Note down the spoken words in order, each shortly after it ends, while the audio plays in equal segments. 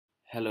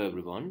Hello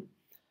everyone.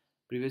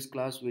 Previous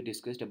class we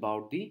discussed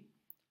about the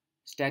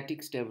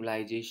static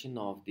stabilization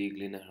of the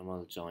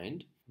glenohumeral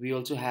joint. We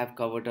also have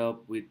covered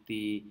up with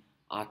the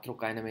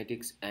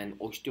arthrokinematics and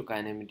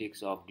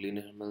osteokinematics of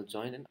glenohumeral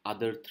joint and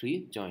other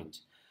three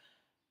joints.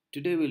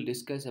 Today we'll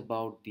discuss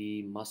about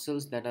the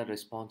muscles that are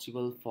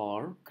responsible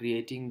for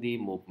creating the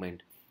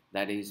movement.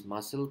 That is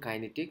muscle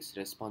kinetics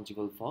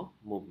responsible for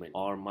movement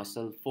or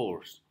muscle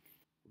force.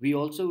 We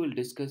also will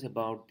discuss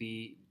about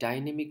the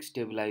dynamic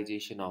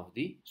stabilization of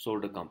the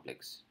shoulder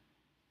complex.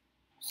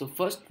 So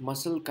first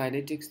muscle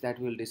kinetics that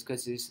we'll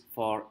discuss is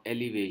for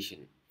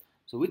elevation.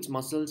 So which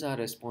muscles are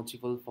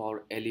responsible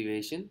for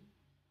elevation?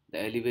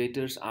 The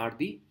elevators are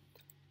the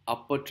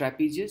upper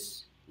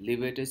trapezius,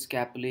 levator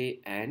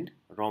scapulae and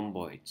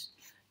rhomboids.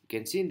 You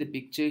can see in the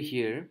picture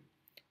here,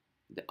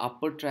 the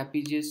upper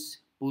trapezius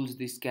pulls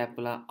the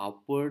scapula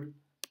upward,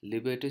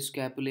 levator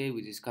scapulae,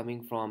 which is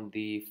coming from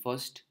the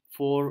first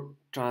four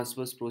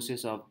transverse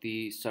process of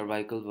the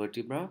cervical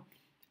vertebra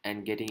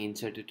and getting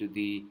inserted to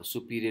the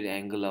superior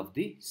angle of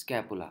the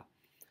scapula.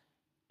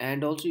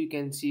 And also you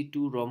can see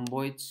two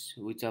rhomboids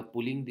which are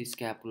pulling the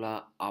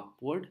scapula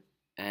upward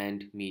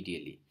and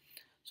medially.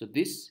 So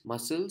these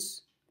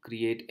muscles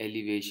create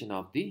elevation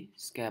of the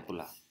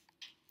scapula.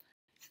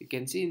 You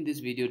can see in this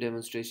video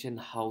demonstration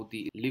how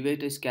the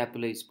levator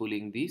scapula is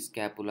pulling the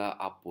scapula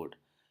upward,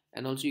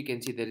 and also you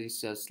can see there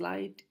is a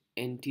slight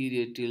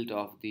anterior tilt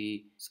of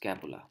the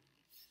scapula.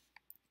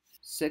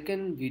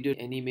 Second video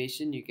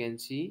animation, you can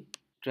see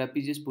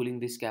trapezius pulling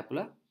the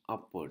scapula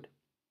upward,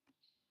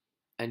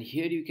 and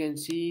here you can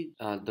see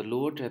the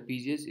lower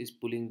trapezius is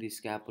pulling the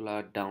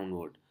scapula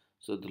downward.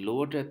 So the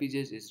lower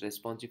trapezius is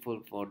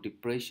responsible for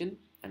depression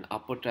and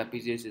upper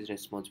trapezius is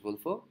responsible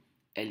for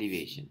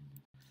elevation.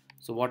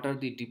 So what are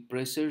the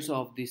depressors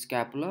of the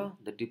scapula?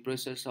 The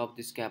depressors of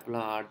the scapula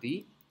are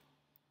the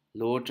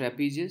lower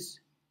trapezius,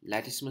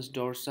 latissimus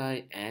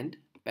dorsi and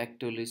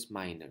pectoralis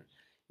minor.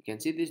 You can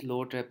see this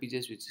lower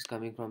trapezius which is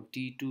coming from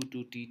T2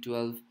 to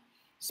T12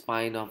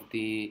 spine of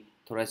the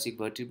thoracic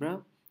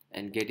vertebra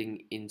and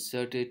getting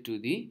inserted to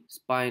the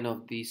spine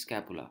of the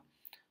scapula.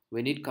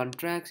 When it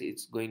contracts,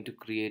 it's going to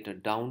create a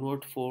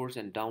downward force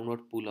and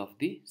downward pull of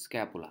the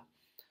scapula.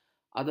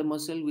 Other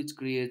muscle which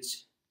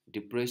creates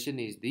depression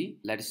is the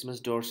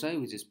latissimus dorsi,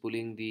 which is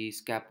pulling the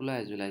scapula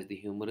as well as the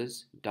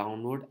humerus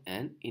downward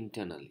and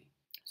internally.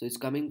 So it's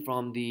coming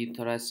from the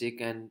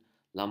thoracic and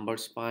lumbar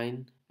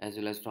spine as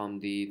well as from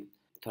the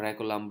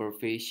thoracolumbar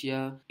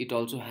fascia. It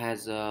also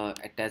has a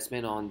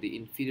attachment on the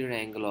inferior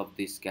angle of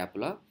the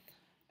scapula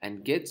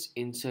and gets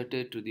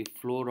inserted to the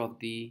floor of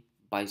the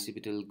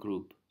bicipital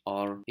group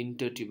or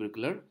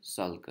intertubercular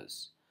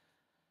sulcus.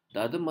 The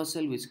other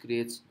muscle which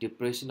creates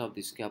depression of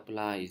the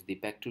scapula is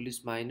the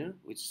pectoralis minor,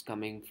 which is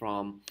coming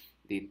from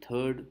the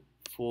third,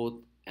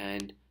 fourth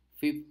and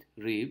fifth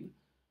rib,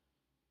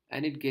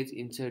 and it gets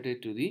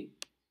inserted to the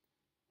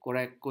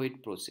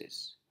coracoid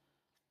process.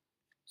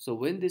 So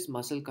when this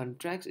muscle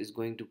contracts, it's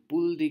going to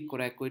pull the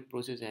coracoid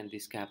process and the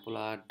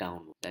scapula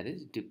downward. That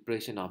is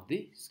depression of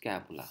the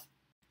scapula.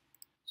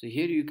 So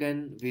here you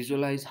can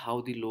visualize how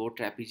the lower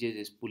trapezius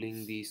is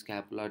pulling the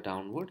scapula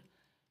downward,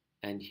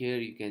 and here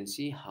you can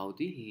see how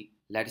the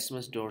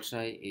latissimus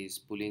dorsi is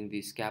pulling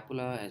the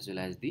scapula as well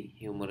as the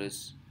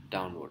humerus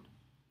downward.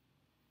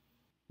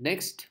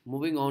 Next,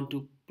 moving on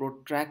to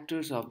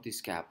protractors of the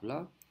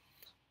scapula.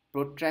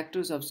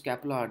 Protractors of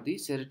scapula are the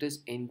serratus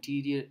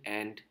anterior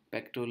and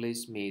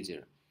pectoralis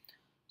major.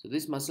 So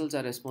these muscles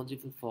are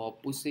responsible for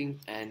pushing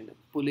and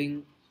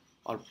pulling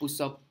or push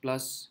up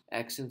plus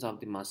actions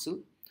of the muscle.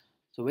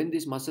 So when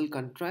this muscle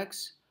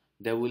contracts,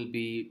 there will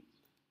be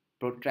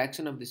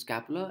protraction of the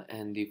scapula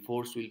and the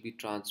force will be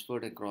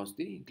transferred across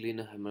the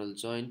glenohumeral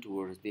joint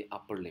towards the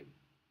upper limb.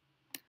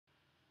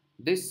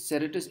 This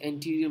serratus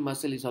anterior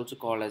muscle is also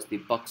called as the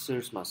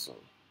Buxer's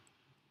muscle.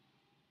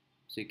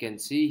 So you can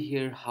see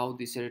here how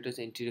the serratus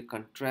anterior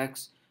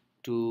contracts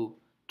to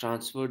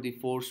transfer the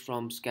force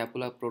from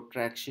scapular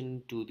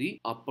protraction to the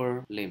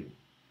upper limb.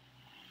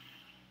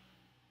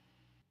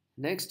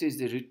 Next is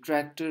the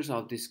retractors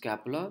of the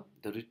scapula.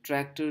 The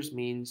retractors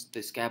means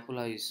the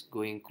scapula is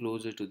going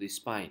closer to the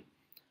spine.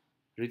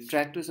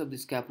 Retractors of the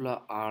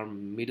scapula are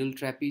middle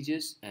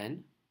trapezius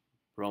and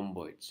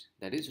rhomboids.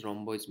 That is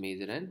rhomboids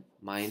major and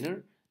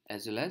minor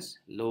as well as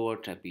lower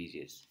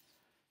trapezius.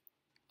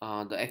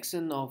 The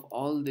action of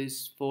all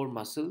these four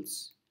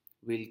muscles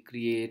will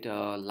create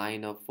a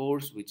line of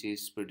force which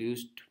is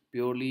produced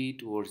purely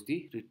towards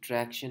the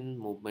retraction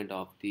movement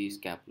of the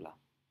scapula.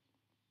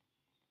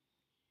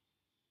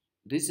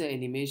 This is an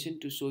animation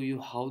to show you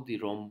how the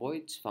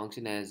rhomboids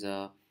function as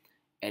a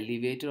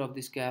elevator of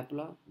the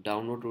scapula,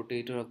 downward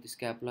rotator of the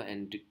scapula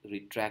and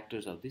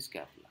retractors of the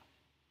scapula.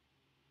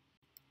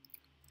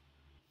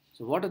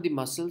 So what are the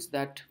muscles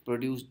that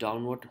produce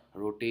downward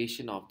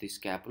rotation of the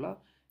scapula?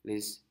 It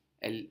is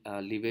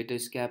levator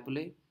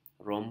scapulae,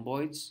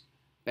 rhomboids,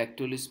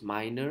 pectoralis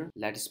minor,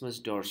 latissimus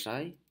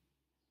dorsi.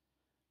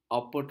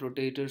 Upper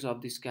rotators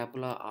of the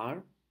scapula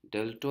are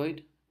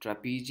deltoid,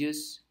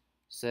 trapezius,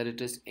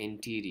 serratus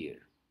anterior.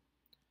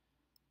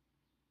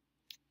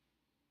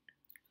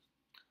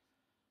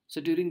 So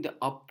during the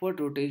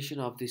upward rotation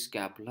of the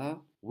scapula,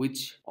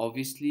 which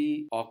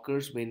obviously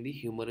occurs when the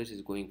humerus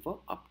is going for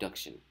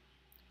abduction.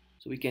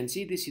 So we can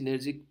see the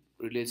synergic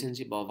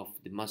relationship of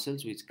the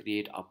muscles which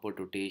create upward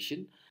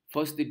rotation.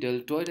 First, the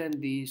deltoid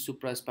and the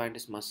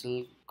supraspinatus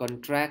muscle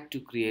contract to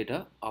create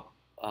a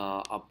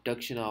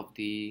abduction of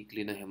the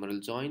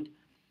glenohumeral joint,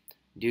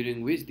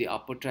 during which the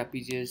upper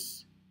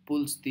trapezius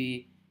pulls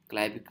the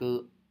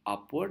clavicle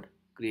upward,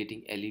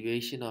 creating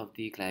elevation of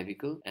the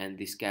clavicle and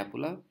the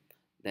scapula.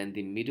 Then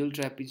the middle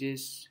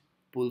trapezius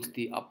pulls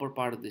the upper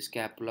part of the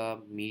scapula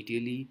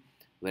medially,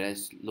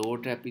 whereas lower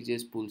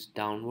trapezius pulls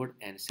downward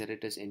and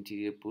serratus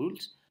anterior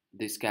pulls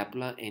the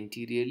scapula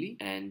anteriorly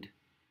and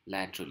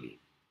laterally.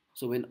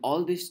 So when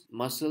all these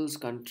muscles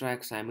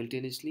contract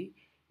simultaneously,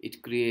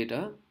 it creates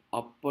a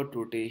upward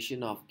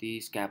rotation of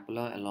the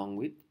scapula along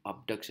with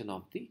abduction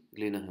of the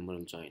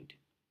glenohumeral joint.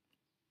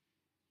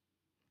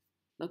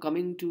 Now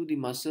coming to the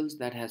muscles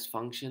that has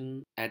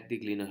function at the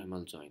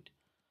glenohumeral joint.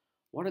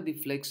 What are the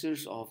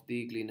flexors of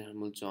the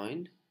glenohumeral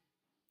joint?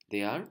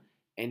 They are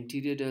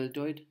anterior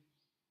deltoid,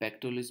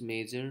 pectoralis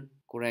major,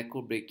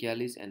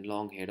 coracobrachialis and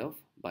long head of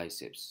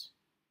biceps.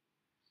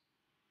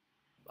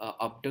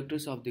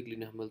 Abductors of the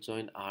glenohumeral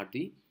joint are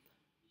the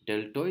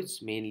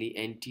deltoids, mainly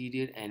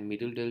anterior and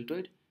middle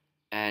deltoid,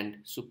 and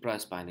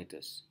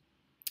supraspinatus.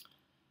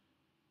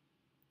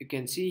 You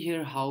can see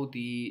here how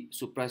the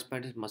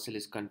supraspinatus muscle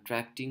is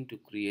contracting to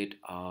create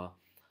a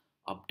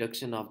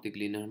abduction of the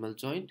glenohumeral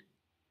joint,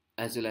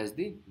 as well as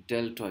the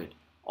deltoid.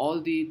 All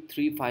the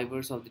three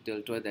fibers of the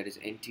deltoid, that is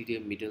anterior,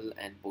 middle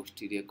and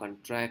posterior,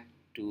 contract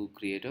to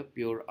create a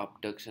pure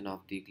abduction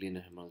of the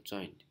glenohumeral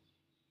joint.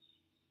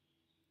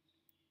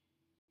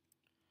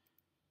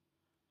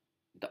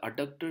 The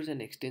adductors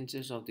and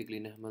extensors of the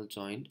glenohumeral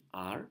joint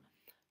are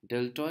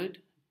deltoid,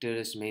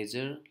 teres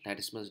major,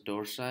 latissimus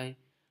dorsi,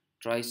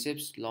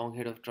 triceps, long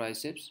head of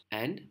triceps,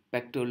 and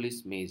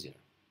pectoralis major.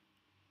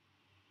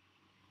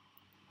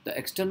 The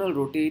external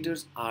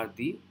rotators are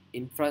the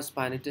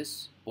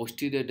infraspinatus,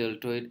 posterior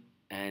deltoid,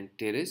 and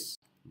teres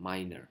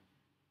minor.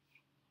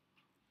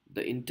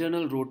 The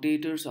internal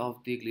rotators of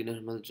the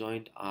glenohumeral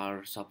joint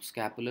are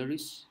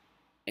subscapularis,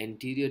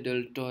 anterior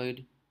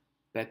deltoid,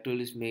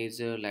 pectoralis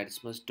major,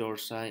 latissimus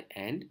dorsi,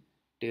 and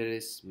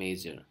teres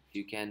major.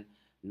 You can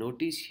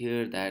notice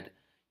here that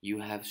you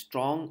have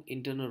strong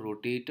internal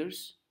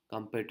rotators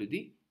compared to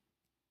the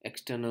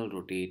external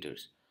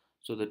rotators.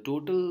 So the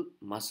total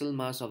muscle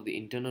mass of the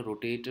internal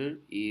rotator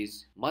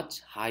is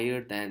much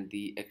higher than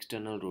the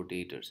external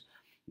rotators.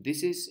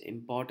 This is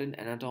important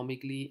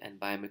anatomically and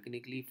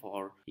biomechanically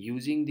for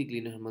using the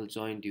glenohumeral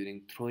joint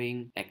during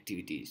throwing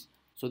activities.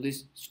 So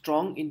this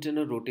strong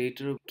internal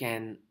rotator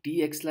can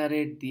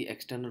deaccelerate the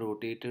external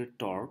rotator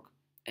torque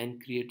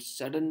and create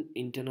sudden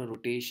internal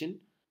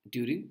rotation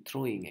during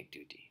throwing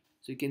activity.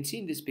 So you can see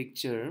in this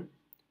picture,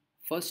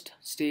 first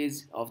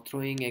stage of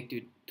throwing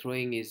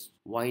is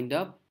wind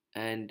up,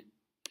 and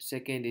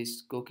second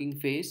is cooking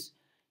phase.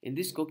 In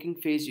this cooking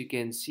phase, you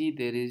can see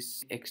there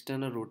is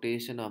external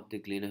rotation of the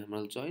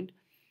glenohumeral joint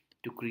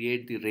to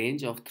create the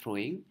range of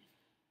throwing,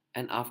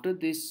 and after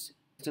this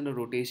external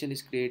rotation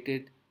is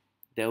created,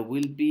 there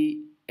will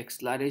be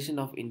acceleration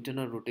of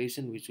internal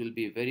rotation, which will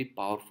be very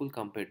powerful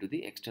compared to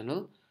the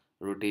external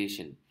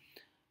rotation.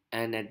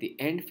 And at the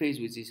end phase,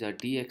 which is a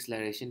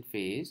deacceleration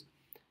phase,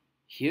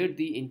 here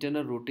the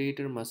internal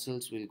rotator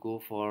muscles will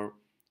go for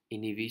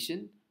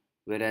inhibition,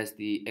 whereas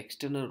the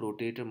external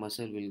rotator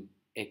muscle will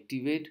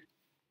activate.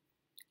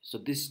 So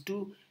these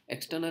two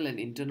external and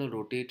internal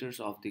rotators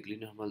of the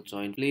glenohumeral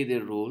joint play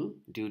their role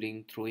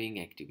during throwing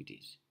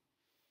activities.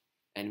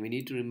 And we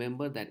need to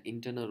remember that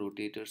internal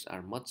rotators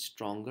are much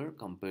stronger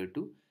compared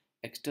to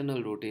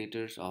external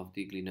rotators of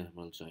the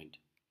glenohumeral joint.